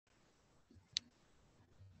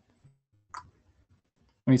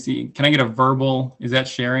Let me see. Can I get a verbal? Is that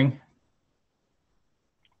sharing?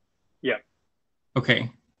 Yeah.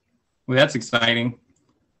 Okay. Well, that's exciting.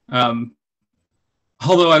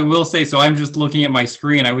 Although I will say, so I'm just looking at my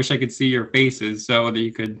screen. I wish I could see your faces so that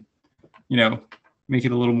you could, make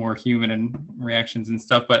it a little more human and reactions and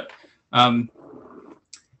stuff. But I'm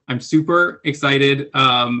super excited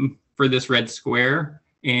for this red square.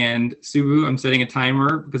 And Subu, I'm setting a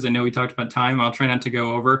timer because I know we talked about time. I'll try not to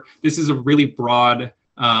go over. This is a really broad,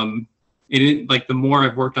 like the more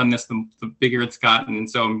I've worked on this, the bigger it's gotten. And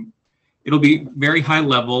so it'll be very high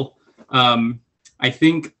level. I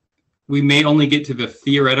think we may only get to the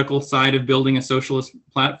theoretical side of building a socialist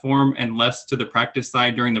platform and less to the practice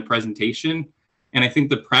side during the presentation. And I think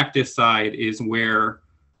the practice side is where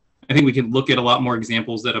I think we can look at a lot more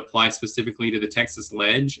examples that apply specifically to the Texas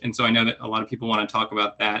Ledge. And so I know that a lot of people want to talk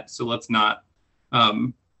about that. So let's not,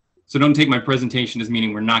 so don't take my presentation as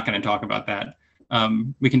meaning we're not going to talk about that.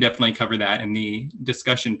 We can definitely cover that in the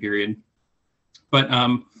discussion period. But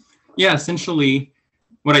yeah, essentially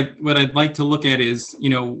what I'd like to look at is,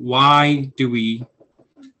 why do we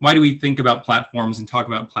think about platforms and talk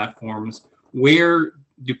about platforms? Where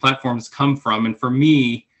do platforms come from? And for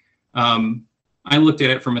me, I looked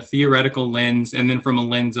at it from a theoretical lens and then from a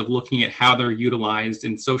lens of looking at how they're utilized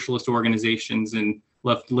in socialist organizations and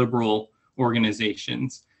left liberal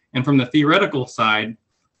organizations. And from the theoretical side,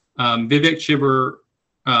 Vivek Chibber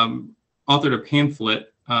authored a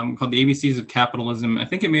pamphlet called The ABCs of Capitalism. I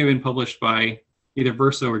think it may have been published by either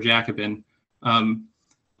Verso or Jacobin,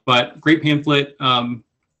 but great pamphlet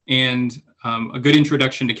and a good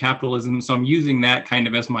introduction to capitalism. So I'm using that kind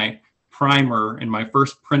of as my primer and my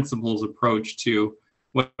first principles approach to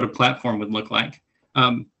what a platform would look like.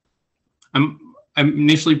 I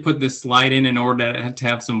initially put this slide in order to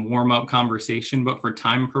have some warm-up conversation, but for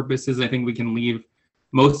time purposes, I think we can leave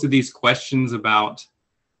most of these questions about,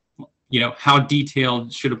 how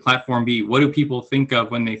detailed should a platform be? What do people think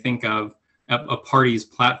of when they think of a party's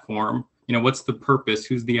platform? What's the purpose?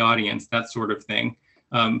 Who's the audience? That sort of thing.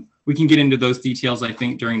 We can get into those details, I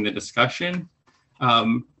think, during the discussion.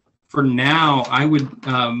 For now, I would,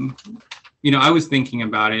 I was thinking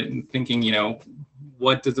about it and thinking,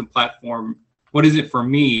 what does a platform, what is it for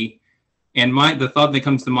me? And the thought that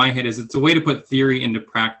comes to my head is it's a way to put theory into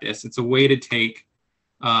practice. It's a way to take,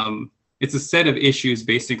 it's a set of issues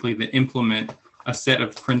basically that implement a set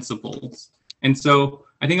of principles. And so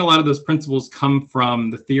I think a lot of those principles come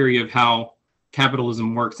from the theory of how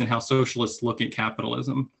capitalism works and how socialists look at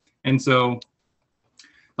capitalism. And so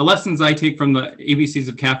the lessons I take from the ABCs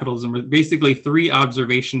of Capitalism are basically 3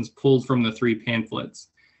 observations pulled from the 3 pamphlets.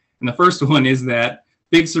 And the first one is that,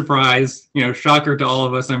 big surprise, shocker to all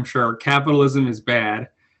of us, I'm sure, capitalism is bad.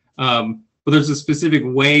 But there's a specific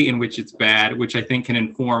way in which it's bad, which I think can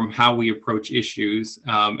inform how we approach issues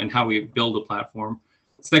and how we build a platform.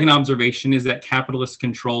 Second observation is that capitalists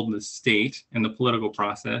controlled the state and the political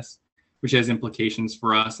process, which has implications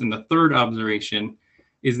for us. And the third observation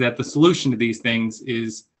is that the solution to these things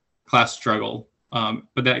is class struggle,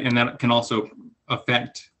 but that can also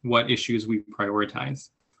affect what issues we prioritize.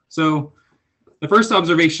 So the first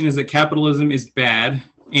observation is that capitalism is bad,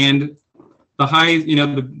 and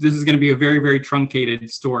this is going to be a very, very truncated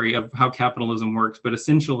story of how capitalism works, but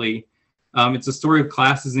essentially it's a story of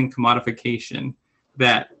classes and commodification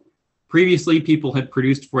that previously people had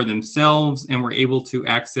produced for themselves and were able to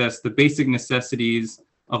access the basic necessities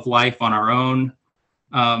of life on our own.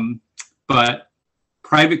 But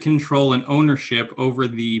private control and ownership over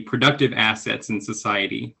the productive assets in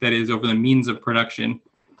society, that is, over the means of production,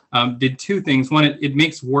 did 2 things. One, it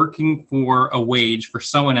makes working for a wage for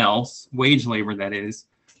someone else, wage labor that is,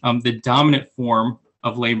 the dominant form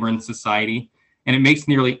of labor in society, and it makes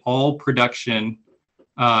nearly all production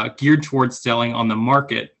geared towards selling on the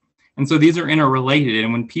market. And so these are interrelated,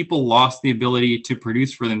 and when people lost the ability to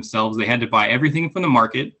produce for themselves, they had to buy everything from the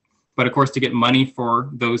market. But of course, to get money for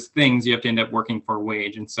those things, you have to end up working for a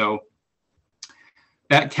wage. And so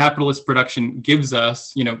that capitalist production gives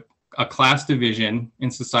us, a class division in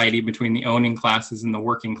society between the owning classes and the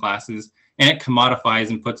working classes, and it commodifies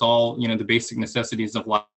and puts all, the basic necessities of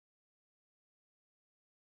life.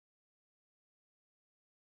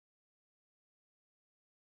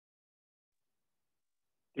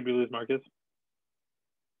 Did we lose Marcus?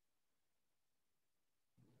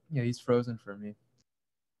 Yeah, he's frozen for me.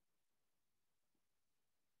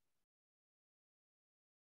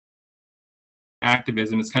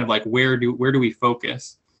 Activism, it's kind of like where do we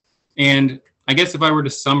focus? And I guess if I were to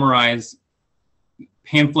summarize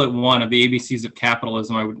pamphlet 1 of the ABCs of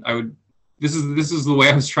Capitalism, I would this is the way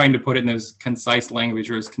I was trying to put it in those concise language,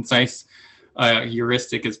 or as concise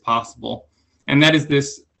heuristic as possible. And that is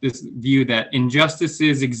this view that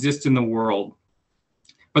injustices exist in the world,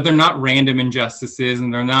 but they're not random injustices,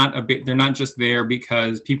 and they're not just there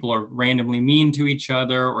because people are randomly mean to each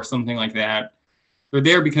other or something like that. They're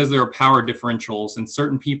there because there are power differentials, and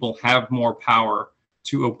certain people have more power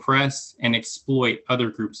to oppress and exploit other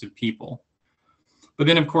groups of people. But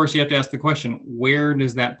then, of course, you have to ask the question, where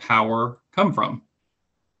does that power come from?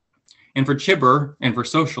 And for Chibber and for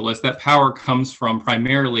socialists, that power comes from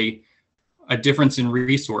primarily a difference in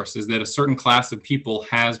resources, that a certain class of people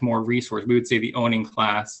has more resources. We would say the owning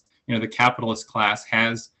class, the capitalist class,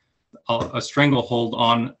 has a stranglehold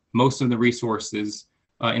on most of the resources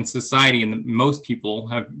in society, and most people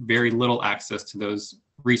have very little access to those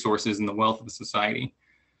resources and the wealth of the society.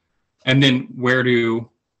 And then where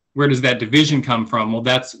does that division come from? Well,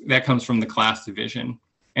 that comes from the class division.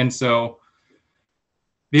 And so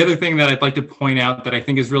the other thing that I'd like to point out that I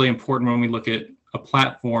think is really important when we look at a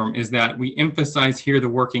platform is that we emphasize here the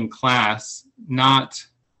working class, not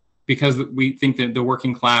because we think that the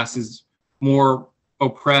working class is more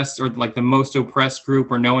oppressed or like the most oppressed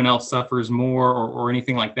group or no one else suffers more or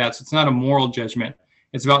anything like that. So it's not a moral judgment.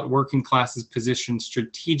 It's about working class's position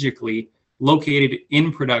strategically located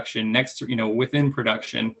in production, next to, within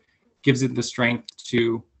production, gives it the strength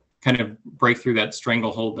to kind of break through that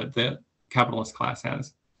stranglehold that the capitalist class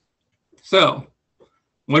has. So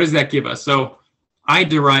what does that give us? So I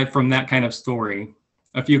derive from that kind of story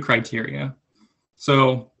a few criteria.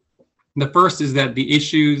 So the first is that the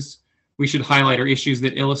issues we should highlight are issues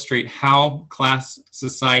that illustrate how class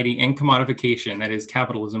society and commodification, that is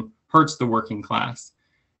capitalism, hurts the working class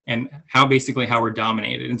and how we're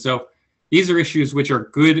dominated. And so these are issues which are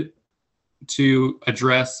good to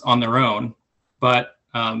address on their own, but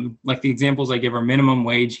like the examples I give are minimum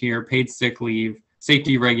wage here, paid sick leave,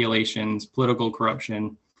 safety regulations, political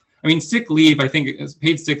corruption. I mean, sick leave, I think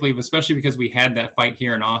paid sick leave, especially because we had that fight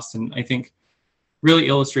here in Austin, I think really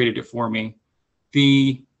illustrated it for me.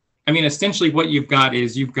 Essentially what you've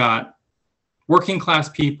got working class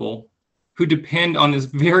people who depend on this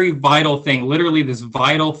very vital thing, literally this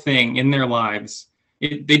vital thing in their lives.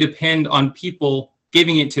 They depend on people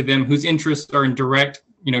giving it to them whose interests are in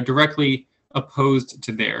directly opposed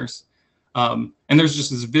to theirs. And there's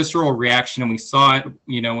just this visceral reaction, and we saw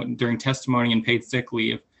it, during testimony and paid sick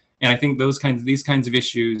leave. And I think these kinds of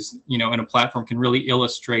issues, in a platform can really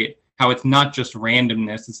illustrate how it's not just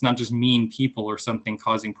randomness, it's not just mean people or something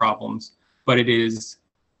causing problems, but it is,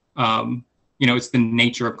 it's the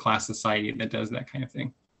nature of class society that does that kind of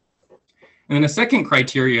thing. And then the second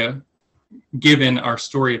criteria, given our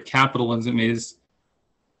story of capitalism, is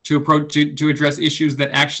to address issues that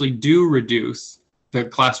actually do reduce the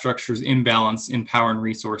class structure's imbalance in power and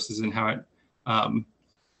resources and how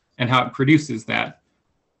it produces that.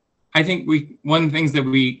 I think one of the things that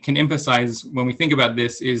we can emphasize when we think about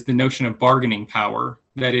this is the notion of bargaining power.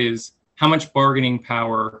 That is, how much bargaining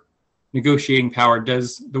power, negotiating power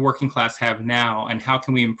does the working class have now, and how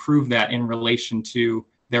can we improve that in relation to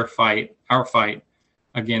our fight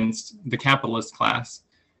against the capitalist class?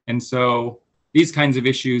 And so these kinds of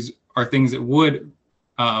issues are things that would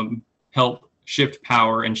help shift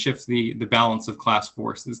power and shift the balance of class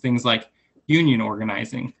forces. Things like union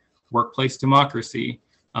organizing, workplace democracy,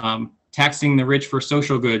 taxing the rich for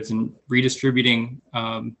social goods and redistributing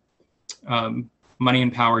money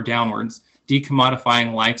and power downwards,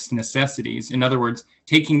 decommodifying life's necessities. In other words,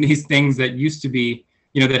 taking these things that used to be,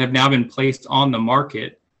 that have now been placed on the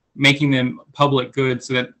market, making them public goods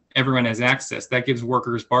so that everyone has access. That gives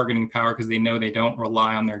workers bargaining power because they know they don't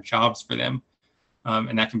rely on their jobs for them.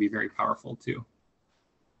 And that can be very powerful too.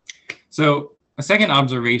 So a second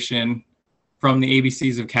observation from the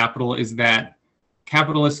ABCs of capital is that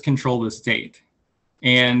capitalists control the state,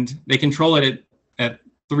 and they control it at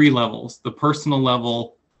three levels: the personal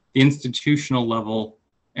level, the institutional level,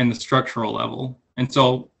 and the structural level. And so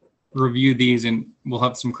I'll review these, and we'll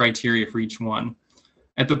have some criteria for each one.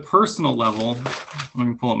 At the personal level, let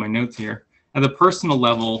me pull up my notes here. At the personal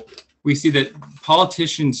level, we see that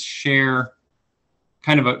politicians share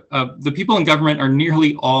kind of the people in government are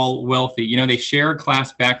nearly all wealthy. They share a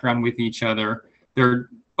class background with each other. They're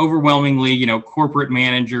overwhelmingly, corporate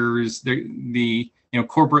managers, the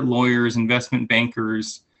corporate lawyers, investment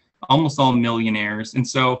bankers, almost all millionaires. And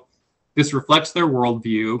so this reflects their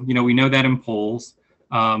worldview. We know that in polls.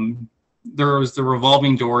 There was the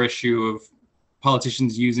revolving door issue of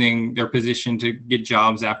politicians using their position to get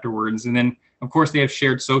jobs afterwards. And then, of course, they have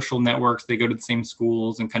shared social networks. They go to the same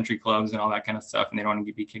schools and country clubs and all that kind of stuff, and they don't want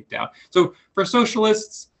to be kicked out. So for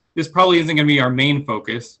socialists, this probably isn't going to be our main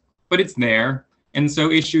focus, but it's there. And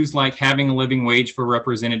so issues like having a living wage for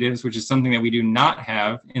representatives, which is something that we do not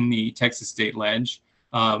have in the Texas state ledge,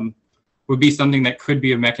 would be something that could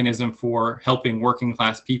be a mechanism for helping working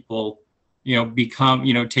class people, become,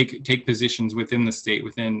 take positions within the state,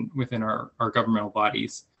 within our governmental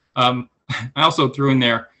bodies. I also threw in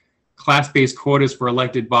there class-based quotas for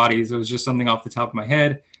elected bodies. It was just something off the top of my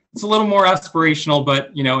head. It's a little more aspirational,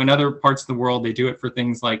 but in other parts of the world, they do it for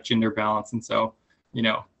things like gender balance. And so,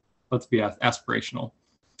 let's be aspirational.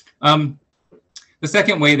 The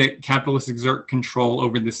second way that capitalists exert control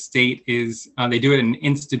over the state is they do it at an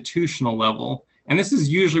institutional level. And this is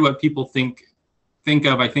usually what people think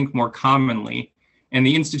of, I think, more commonly. And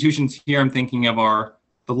the institutions here I'm thinking of are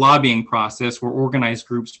the lobbying process, where organized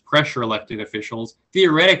groups pressure elected officials.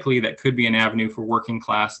 Theoretically, that could be an avenue for working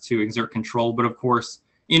class to exert control. But of course,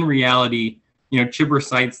 in reality, Chibber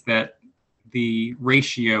cites that the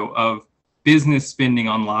ratio of business spending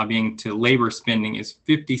on lobbying to labor spending is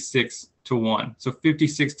 56-1. So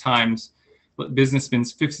 56 times, business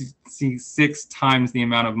spends 56 times the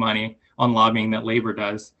amount of money on lobbying that labor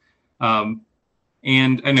does. And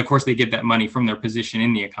of course, they get that money from their position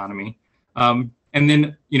in the economy. And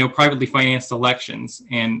then, privately financed elections.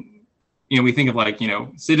 And, we think of like,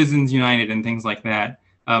 Citizens United and things like that.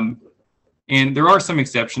 And there are some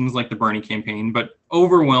exceptions like the Bernie campaign, but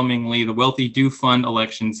overwhelmingly the wealthy do fund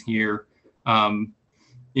elections here.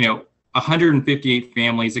 158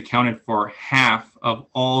 families accounted for half of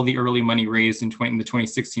all the early money raised in the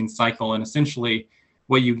 2016 cycle. And essentially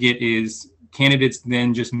what you get is candidates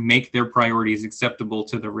then just make their priorities acceptable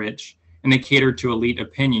to the rich, and they cater to elite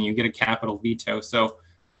opinion. You get a capital veto. So,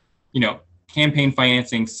 campaign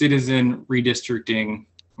financing, citizen redistricting,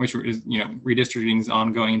 which is, redistricting is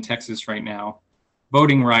ongoing in Texas right now,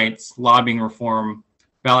 voting rights, lobbying reform,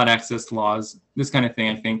 ballot access laws, this kind of thing,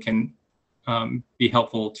 I think, can be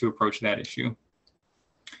helpful to approach that issue.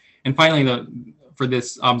 And finally, for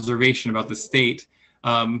this observation about the state,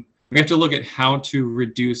 we have to look at how to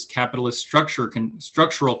reduce capitalist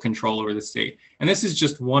structural control over the state. And this is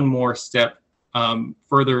just one more step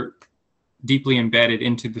further deeply embedded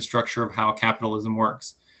into the structure of how capitalism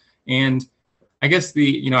works. And I guess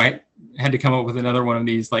I had to come up with another one of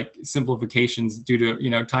these like simplifications due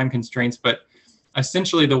to, time constraints, but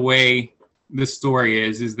essentially the way the story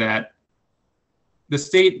is that the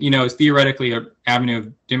state, is theoretically an avenue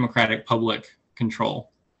of democratic public control.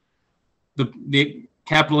 The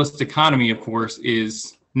capitalist economy, of course,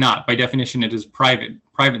 is not. By definition, it is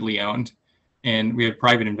privately owned, and we have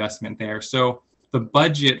private investment there. So the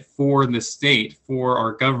budget for the state, for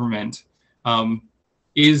our government,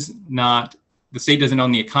 is not, the state doesn't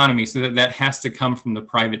own the economy, so that has to come from the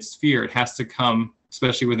private sphere. It has to come,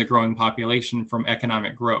 especially with a growing population, from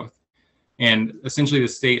economic growth. And essentially the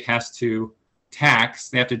state has to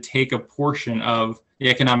they have to take a portion of the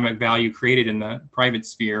economic value created in the private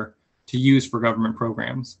sphere to use for government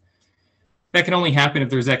programs. That can only happen if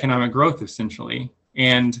there's economic growth, essentially.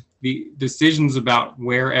 And the decisions about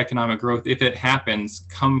where economic growth, if it happens,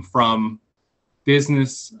 come from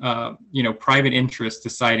business, private interests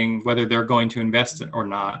deciding whether they're going to invest or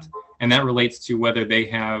not. And that relates to whether they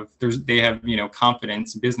have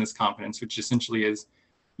confidence, business confidence, which essentially is,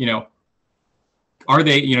 are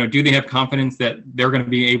they, do they have confidence that they're going to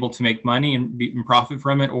be able to make money and profit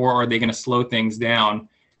from it, or are they going to slow things down?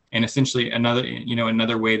 And essentially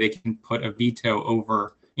another way they can put a veto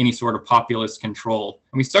over any sort of populist control.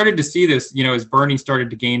 And we started to see this, as Bernie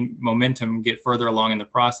started to gain momentum, get further along in the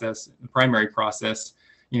process, the primary process,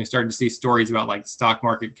 started to see stories about like stock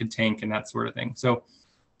market could tank and that sort of thing. So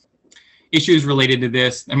issues related to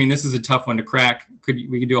this, this is a tough one to crack.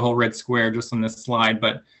 We could do a whole red square just on this slide,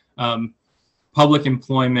 but public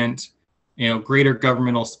employment, greater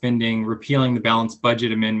governmental spending, repealing the balanced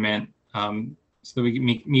budget amendment, so that we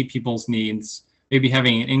can meet people's needs, maybe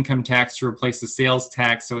having an income tax to replace the sales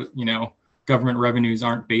tax so, government revenues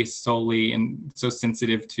aren't based solely and so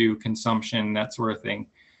sensitive to consumption, that sort of thing.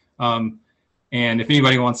 And if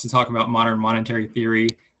anybody wants to talk about modern monetary theory,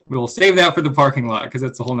 we'll save that for the parking lot because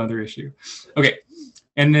that's a whole nother issue. Okay,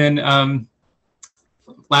 and then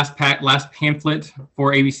last pamphlet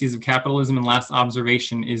for ABCs of Capitalism and last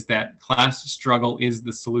observation is that class struggle is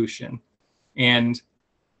the solution. And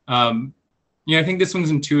I think this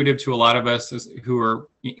one's intuitive to a lot of us who are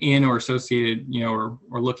in or associated, or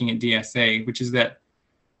looking at DSA, which is that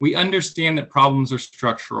we understand that problems are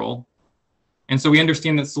structural. And so we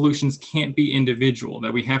understand that solutions can't be individual,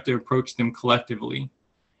 that we have to approach them collectively.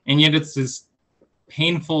 And yet it's this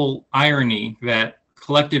painful irony that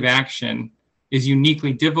collective action is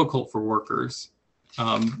uniquely difficult for workers,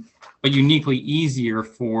 but uniquely easier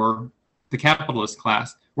for the capitalist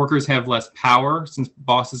class. Workers have less power since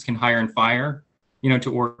bosses can hire and fire,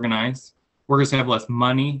 to organize. Workers have less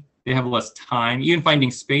money. They have less time. Even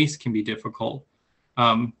finding space can be difficult.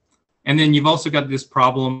 And then you've also got this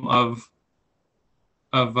problem of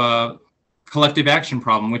collective action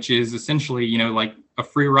problem, which is essentially, like a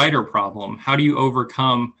free rider problem. How do you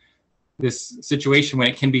overcome this situation when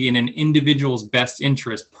it can be in an individual's best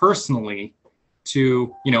interest personally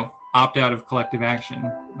to, opt out of collective action?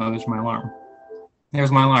 Oh, there's my alarm.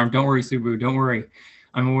 There's my alarm. Don't worry, Subu. Don't worry.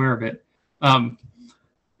 I'm aware of it.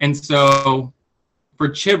 And so for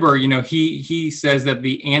Chibber, he says that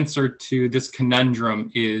the answer to this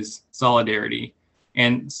conundrum is solidarity.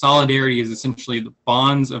 And solidarity is essentially the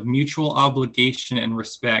bonds of mutual obligation and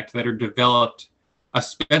respect that are developed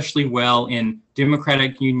especially well in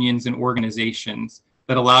democratic unions and organizations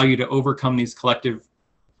that allow you to overcome these collective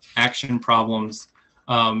action problems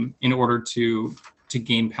in order to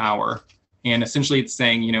gain power. And essentially it's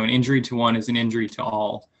saying, an injury to one is an injury to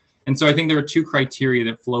all. And so I think there are two criteria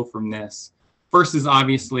that flow from this. First is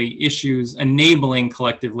obviously issues enabling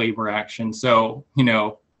collective labor action. So,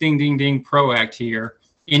 ding, ding, ding, PRO Act here,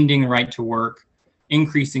 ending the right to work,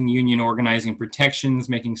 increasing union organizing protections,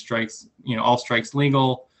 making strikes, all strikes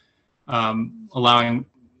legal, allowing,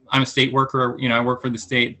 I'm a state worker, I work for the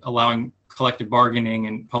state, allowing collective bargaining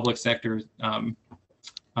and public sectors to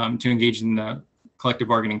engage in the collective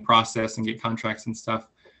bargaining process and get contracts and stuff.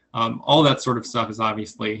 All that sort of stuff is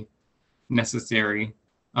obviously necessary.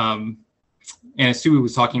 And as Sue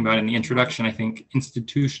was talking about in the introduction, I think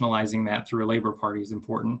institutionalizing that through a labor party is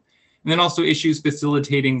important. And then also issues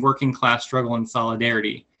facilitating working class struggle and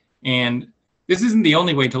solidarity. And this isn't the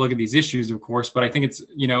only way to look at these issues, of course, but I think it's,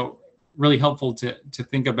 really helpful to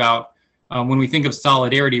think about when we think of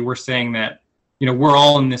solidarity, we're saying that, we're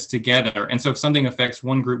all in this together. And so if something affects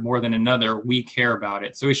one group more than another, we care about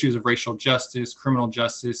it. So issues of racial justice, criminal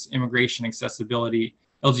justice, immigration accessibility,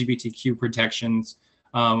 LGBTQ protections,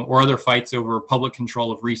 or other fights over public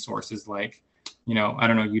control of resources like,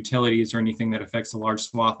 utilities or anything that affects a large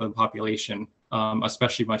swath of the population,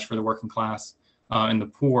 especially much for the working class and the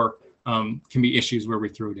poor, can be issues where we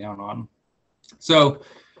throw down on. So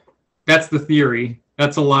that's the theory.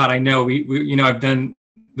 That's a lot. I know I've done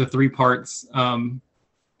the 3 parts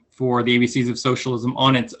for the ABCs of Socialism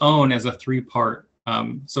on its own as a 3-part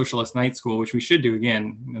Socialist night school, which we should do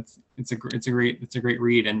again. It's a great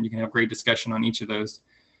read, and you can have great discussion on each of those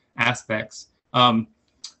aspects.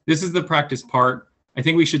 This is the practice part. I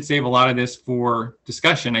think we should save a lot of this for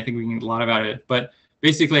discussion. I think we can get a lot about it. But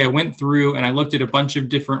basically, I went through and I looked at a bunch of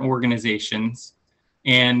different organizations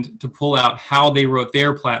and to pull out how they wrote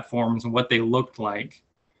their platforms and what they looked like.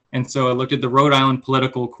 And so I looked at the Rhode Island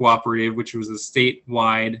Political Cooperative, which was a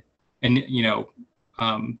statewide and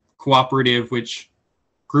cooperative, which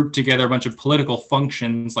grouped together a bunch of political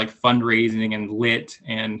functions like fundraising and lit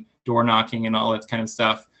and door knocking and all that kind of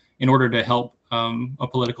stuff in order to help a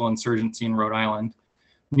political insurgency in Rhode Island.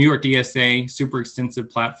 New York DSA, super extensive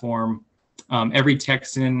platform. Every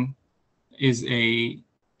Texan is a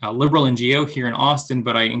liberal NGO here in Austin,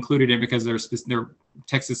 but I included it because they're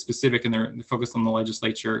Texas specific and they're focused on the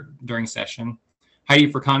legislature during session. Heidi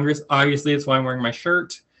for Congress, obviously, that's why I'm wearing my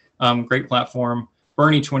shirt. Great platform.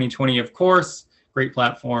 Bernie 2020, of course, great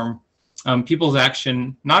platform. People's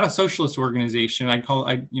Action, not a socialist organization.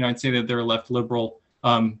 I'd say that they're a left liberal,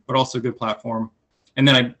 but also a good platform. And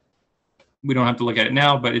then we don't have to look at it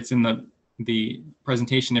now, but it's in the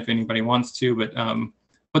presentation if anybody wants to, but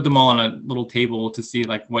put them all on a little table to see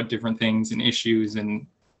like what different things and issues and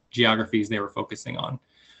geographies they were focusing on.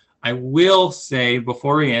 I will say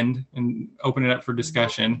before we end and open it up for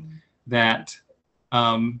discussion that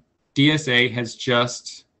DSA has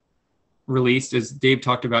just released, as Dave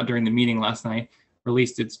talked about during the meeting last night,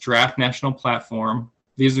 released its draft national platform.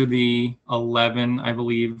 These are the 11, I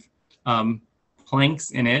believe,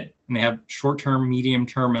 planks in it, and they have short-term,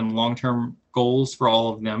 medium-term, and long-term goals for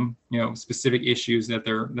all of them. Specific issues that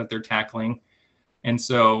they're tackling, and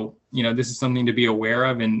so this is something to be aware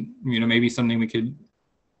of, and maybe something we could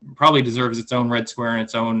probably deserves its own red square and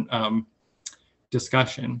its own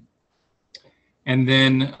discussion. And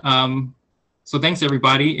then, so thanks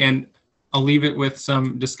everybody, and I'll leave it with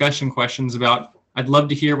some discussion questions about. I'd love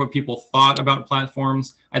to hear what people thought about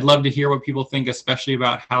platforms. I'd love to hear what people think, especially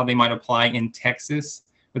about how they might apply in Texas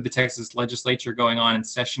with the Texas legislature going on and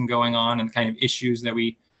session going on and kind of issues that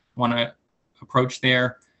we want to approach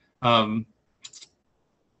there. And,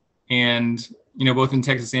 both in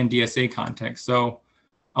Texas and DSA context. So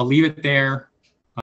I'll leave it there.